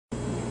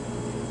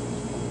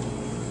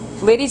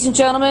Ladies and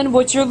gentlemen,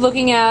 what you're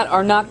looking at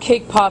are not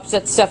cake pops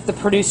that Steph the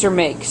producer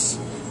makes.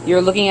 You're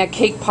looking at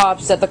cake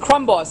pops that the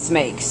Crumb Boss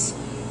makes.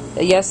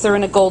 Yes, they're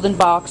in a golden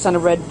box on a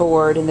red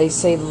board, and they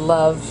say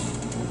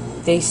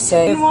love. They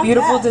say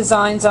beautiful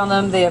designs on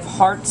them. They have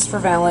hearts for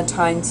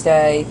Valentine's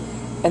Day,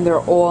 and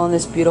they're all in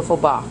this beautiful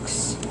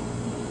box.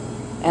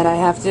 And I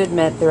have to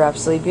admit, they're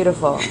absolutely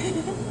beautiful.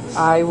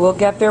 I will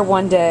get there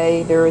one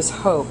day. There is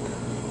hope.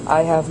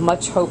 I have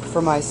much hope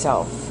for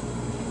myself.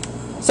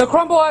 So,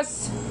 Crumb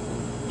Boss,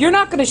 you're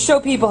not going to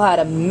show people how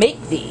to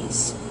make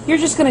these. You're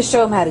just going to show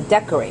them how to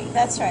decorate.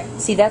 That's right.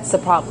 See, that's the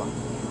problem.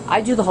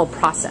 I do the whole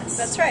process.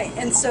 That's right.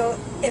 And so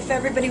if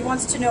everybody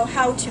wants to know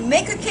how to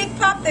make a cake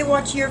pop, they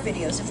watch your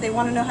videos. If they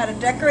want to know how to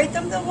decorate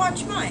them, they'll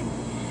watch mine.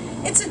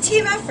 It's a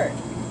team effort.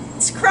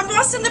 It's Crumb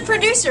Boss and the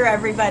producer,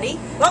 everybody.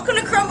 Welcome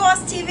to Crumb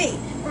Boss TV.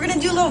 We're going to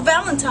do a little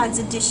Valentine's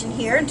edition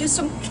here and do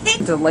some cake.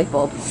 The light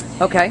bulb.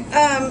 Okay.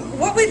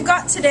 What we've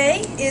got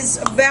today is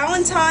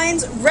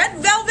Valentine's Red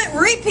Velvet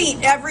Repeat,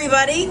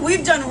 everybody.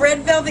 We've done Red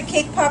Velvet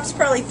cake pops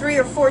probably 3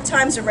 or 4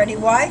 times already.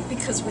 Why?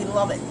 Because we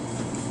love it.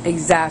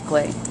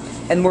 Exactly.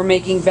 And we're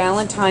making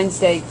Valentine's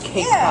Day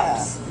cake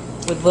pops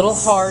with little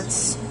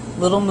hearts,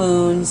 little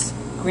moons,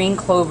 green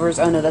clovers.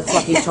 Oh no, that's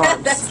Lucky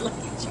Charms. That's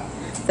Lucky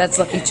Charms. That's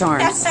Lucky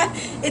Charms.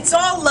 It's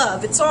all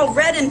love. It's all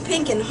red and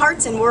pink and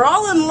hearts, and we're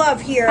all in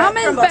love here at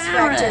Crumb Boss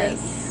Factory.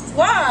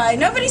 Why?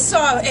 Nobody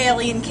saw an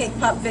alien cake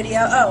pop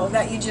video. Oh,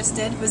 that you just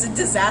did was a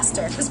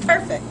disaster. It was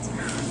perfect.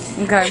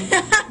 Okay.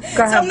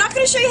 So I'm not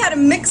going to show you how to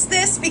mix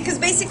this because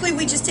basically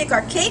we just take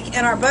our cake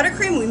and our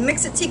buttercream, we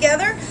mix it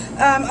together.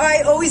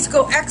 I always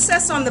go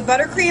excess on the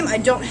buttercream. I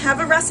don't have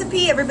a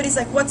recipe. Everybody's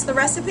like, what's the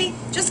recipe?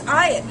 Just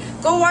eye it.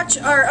 Go watch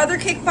our other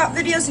cake pop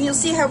videos and you'll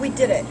see how we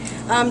did it.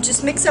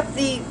 Just mix up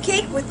the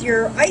cake with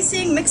your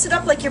icing, mix it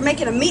up like you're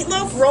making a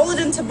meatloaf, roll it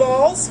into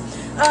balls.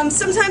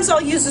 Sometimes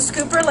I'll use a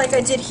scooper like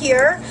I did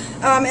here,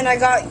 and I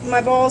got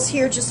my balls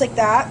here just like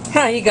that.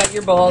 You got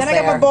your balls there.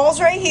 Then I got my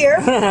balls right here,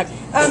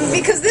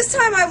 because this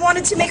time I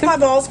wanted to make my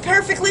balls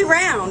perfectly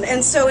round,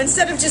 and so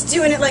instead of just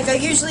doing it like I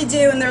usually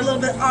do, and they're a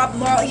little bit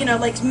oblong, you know,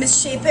 like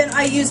misshapen,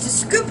 I used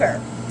a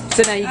scooper.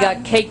 So now you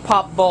got cake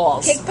pop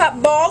balls. Cake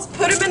pop balls.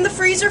 Put them in the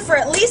freezer for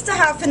at least a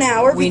half an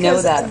hour. We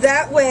know that.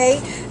 That way,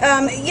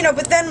 you know.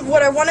 But then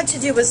what I wanted to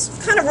do was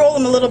kind of roll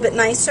them a little bit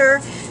nicer,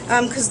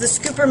 because the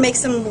scooper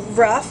makes them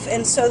rough.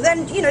 And so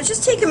then, you know,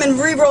 just take them and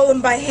re-roll them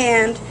by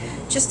hand,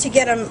 just to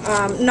get them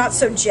not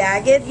so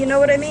jagged. You know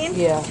what I mean?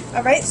 Yeah.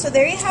 All right. So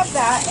there you have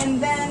that. And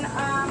then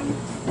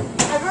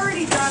I've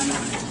already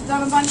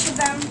done a bunch of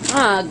them.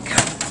 Oh,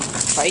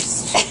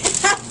 Christ.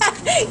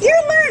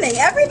 You're learning.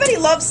 Everybody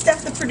loves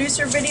Steph the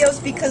producer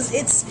videos because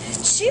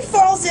she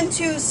falls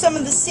into some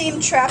of the same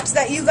traps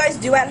that you guys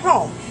do at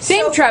home.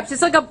 Same traps.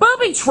 It's like a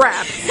booby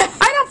trap.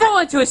 I don't fall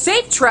into a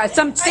safe trap.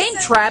 Some same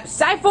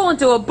traps. I fall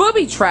into a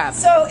booby trap.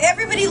 So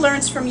everybody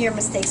learns from your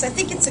mistakes. I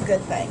think it's a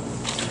good thing.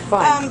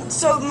 Fine.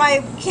 So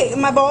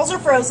my balls are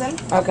frozen.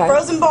 Okay.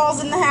 Frozen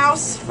balls in the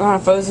house.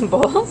 Frozen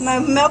balls. My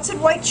melted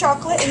white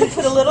chocolate, and you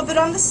put a little bit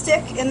on the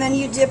stick, and then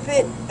you dip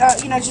it.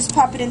 You know, just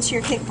pop it into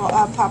your cake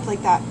pop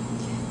like that.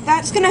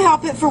 That's going to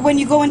help it for when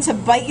you go in to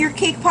bite your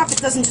cake pop, it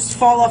doesn't just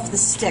fall off the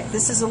stick.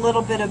 This is a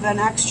little bit of an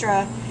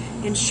extra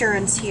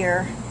insurance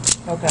here.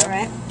 Okay. All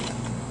right.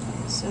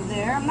 So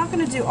there. I'm not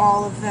going to do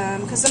all of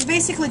them because I'm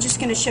basically just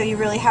going to show you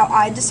really how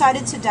I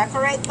decided to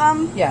decorate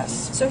them.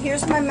 Yes. So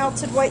here's my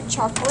melted white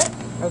chocolate.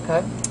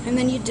 Okay. And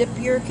then you dip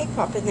your cake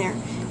pop in there.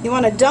 You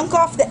want to dunk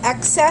off the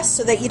excess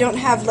so that you don't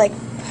have like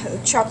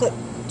chocolate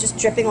just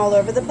dripping all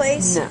over the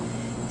place. No.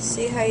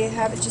 See how you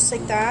have it just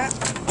like that?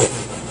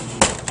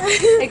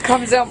 It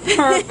comes out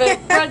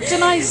perfect.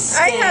 Gretchen, I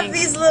stink. I have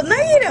these little... No,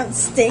 you don't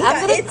stink.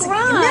 I'm going to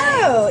cry.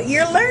 No,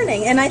 you're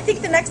learning. And I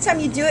think the next time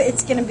you do it,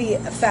 it's going to be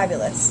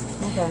fabulous.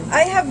 Okay.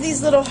 I have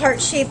these little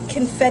heart-shaped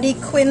confetti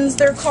quins,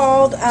 they're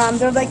called.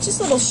 They're like just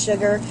little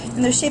sugar,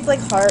 and they're shaped like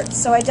hearts.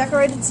 So I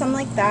decorated some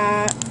like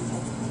that,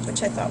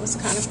 which I thought was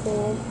kind of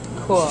cool.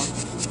 Cool.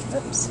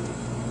 Oops.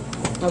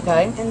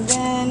 Okay. And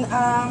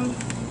then...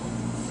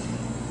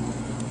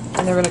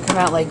 and they're going to come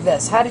out like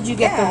this. How did you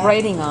get the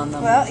writing on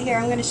them? Well, here,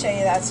 I'm going to show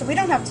you that. So we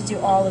don't have to do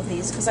all of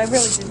these, because I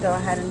really did go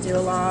ahead and do a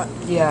lot.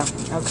 Yeah,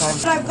 okay.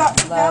 But I've got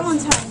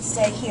Valentine's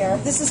Day here.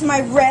 This is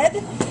my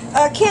red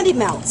candy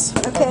melts,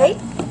 okay?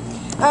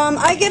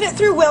 I get it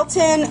through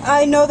Wilton.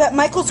 I know that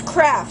Michael's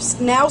Crafts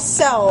now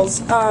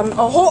sells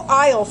a whole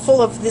aisle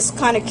full of this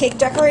kind of cake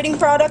decorating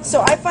products,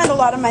 so I find a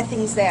lot of my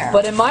things there.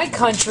 But in my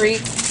country,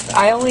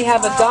 I only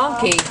have a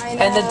donkey,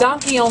 and the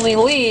donkey only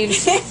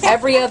leaves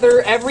every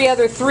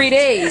other 3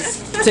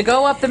 days to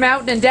go up the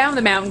mountain and down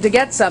the mountain to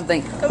get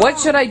something. What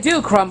should I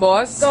do, Crumb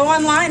Boss? Go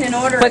online and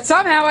order it. But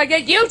somehow I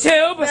get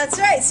YouTube. That's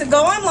right. So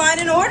go online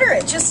and order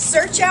it. Just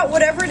search out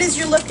whatever it is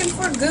you're looking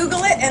for,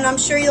 Google it, and I'm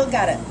sure you'll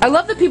get it. I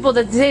love the people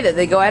that say that.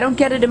 They go, I don't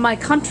get it in my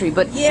country,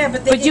 but yeah,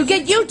 but you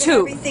get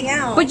YouTube. And everything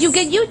else. But you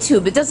get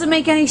YouTube. It doesn't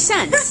make any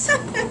sense.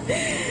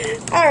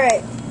 All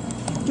right.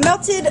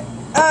 Melted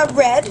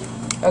red.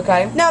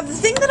 Okay. Now the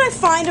thing that I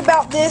find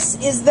about this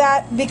is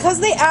that because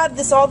they add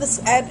all this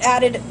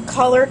added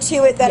color to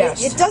it,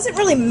 that it doesn't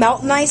really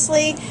melt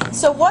nicely.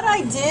 So what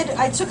I did,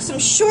 I took some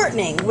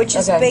shortening, which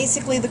is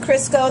basically the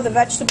Crisco, the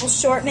vegetable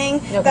shortening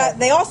that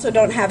they also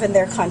don't have in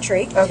their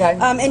country. Okay.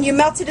 And you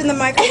melt it in the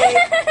microwave.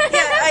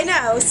 Yeah, I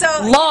know. So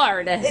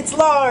lard. It's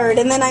lard,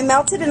 and then I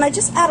melt it, and I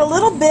just add a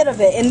little bit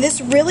of it, and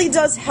this really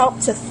does help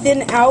to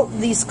thin out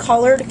these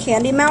colored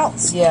candy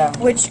melts. Yeah.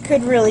 Which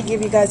could really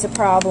give you guys a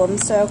problem.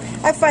 So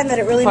I find that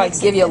it really makes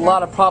give you a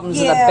lot of problems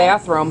in the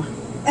bathroom.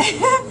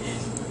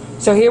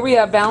 So here we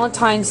have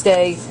Valentine's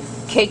Day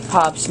cake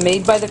pops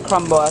made by the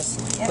Crumb Boss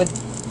with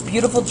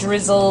beautiful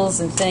drizzles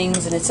and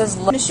things, and it says.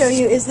 I'm going to show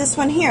you is this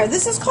one here.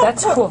 This is called.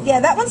 That's cool. Yeah,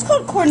 that one's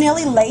called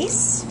Cornelia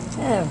Lace.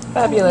 Yeah,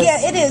 fabulous.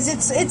 Yeah, it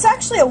is. It's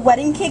actually a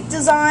wedding cake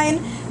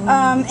design,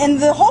 and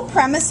the whole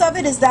premise of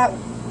it is that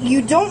you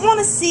don't want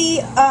to see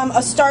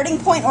a starting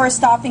point or a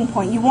stopping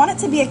point. You want it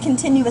to be a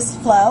continuous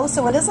flow,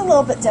 so it is a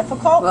little bit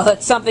difficult. Well,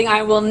 it's something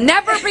I will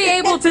never be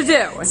able to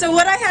do. So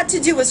what I had to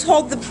do was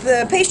hold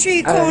the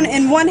pastry cone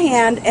in one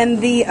hand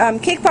and the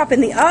cake pop in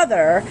the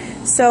other.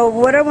 So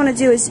what I want to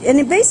do is,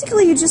 and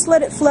basically you just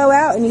let it flow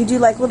out, and you do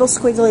like little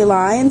squiggly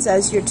lines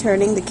as you're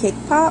turning the cake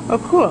pop. Oh,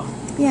 cool.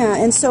 Yeah,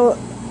 and so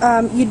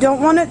you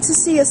don't want it to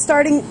see a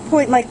starting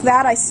point like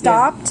that. I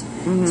stopped.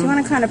 So you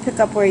want to kind of pick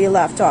up where you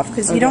left off,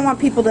 because you don't want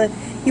people to.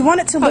 You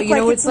want it to look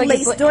like it's a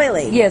lace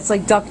doily. Yeah, it's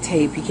like duct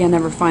tape. You can't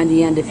ever find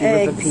the end if you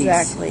rip a piece.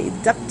 Exactly.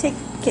 Duct tape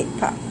cake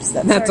pops.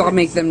 I'll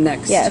make them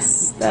next.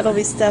 Yes, that'll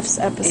be Steph's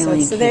episode.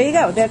 So there you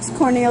go. That's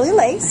Cornelia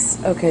Lace.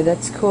 Okay,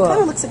 that's cool.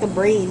 Kind of looks like a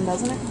brain,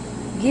 doesn't it?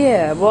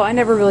 Yeah. Well, I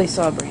never really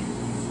saw a brain.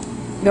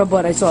 No,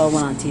 but I saw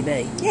one on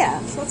TV. Yeah,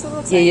 so that's what it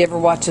looks like. Yeah, you ever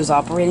watch those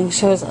operating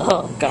shows?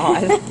 Oh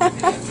God,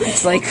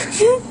 it's like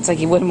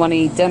you wouldn't want to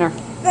eat dinner.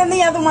 Then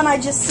the other one, I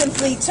just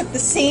simply took the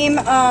same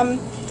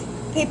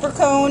paper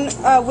cone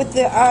with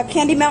the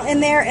candy melt in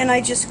there, and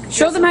I just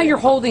show them how you're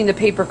holding the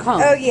paper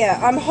cone. Oh yeah,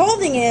 I'm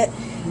holding it.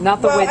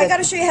 Not the way that... I got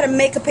to show you how to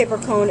make a paper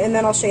cone, and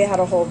then I'll show you how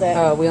to hold it.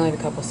 Oh, we only have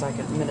a couple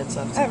minutes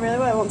left. Oh, really?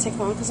 Well, it won't take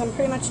long because I'm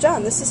pretty much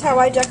done. This is how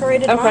I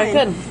decorated mine. Okay,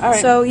 good. All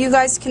right. So you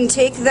guys can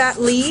take that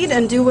lead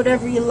and do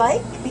whatever you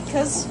like,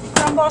 because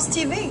Crumb Boss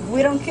TV,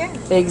 we don't care.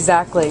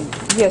 Exactly.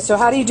 Yeah, so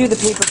how do you do the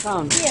paper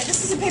cone? Yeah,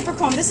 this is a paper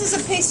cone. This is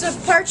a piece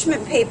of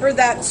parchment paper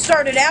that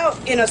started out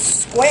in a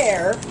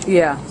square.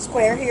 Yeah.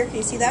 Square here, can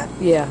you see that?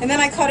 Yeah. And then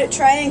I cut it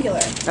triangular.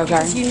 Okay.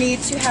 Because you need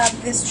to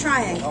have this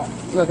triangle.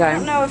 Okay. I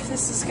don't know if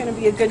this is going to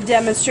be a good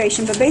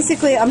demonstration, but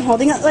basically I'm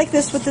holding it like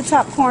this with the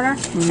top corner,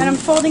 and I'm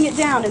folding it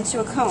down into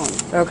a cone.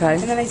 Okay.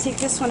 And then I take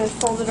this one and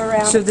fold it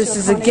around. So this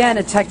is again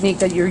a technique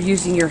that you're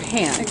using your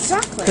hands.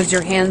 Exactly. Because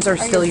your hands are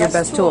still your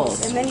best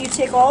tools. And then you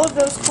take all of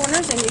those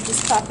corners and you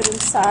just pop it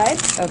inside.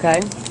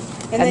 Okay.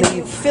 And then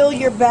you fill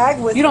your bag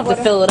with... You don't have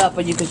to fill it up,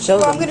 but you can show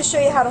them. I'm going to show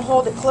you how to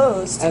hold it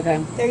closed.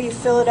 Okay. There you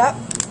fill it up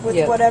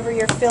with whatever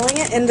you're filling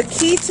it. And the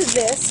key to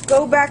this,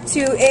 go back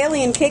to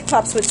Alien Cake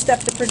Pops with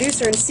Steph the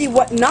producer and see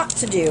what not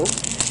to do.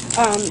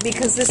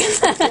 Because this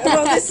is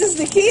this is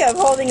the key of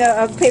holding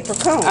a paper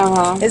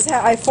cone. Is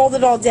how I fold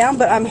it all down,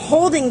 but I'm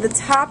holding the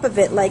top of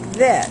it like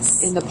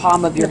this. In the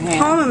palm of your hand. The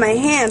palm of my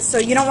hand, so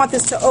you don't want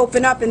this to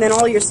open up and then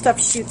all your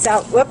stuff shoots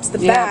out, whoops, the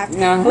back,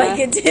 like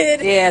it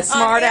did. Yeah,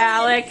 smart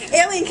Alec.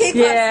 Alien Cake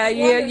Pops.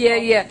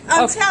 Yeah.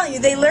 I'm telling you,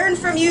 they learn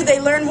from you,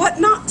 they learn what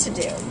not to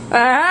do.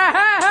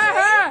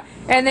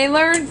 And they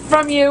learn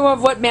from you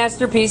of what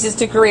masterpieces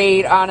to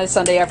create on a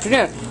Sunday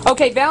afternoon.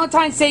 Okay,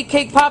 Valentine's Day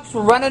cake pops,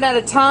 we're running out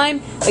of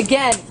time.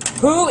 Again,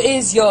 who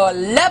is your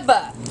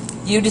lover?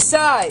 You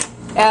decide.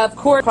 Of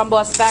course, Crumb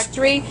Boss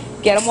Factory,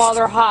 get them while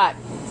they're hot.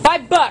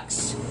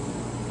 $5.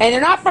 And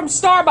they're not from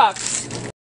Starbucks.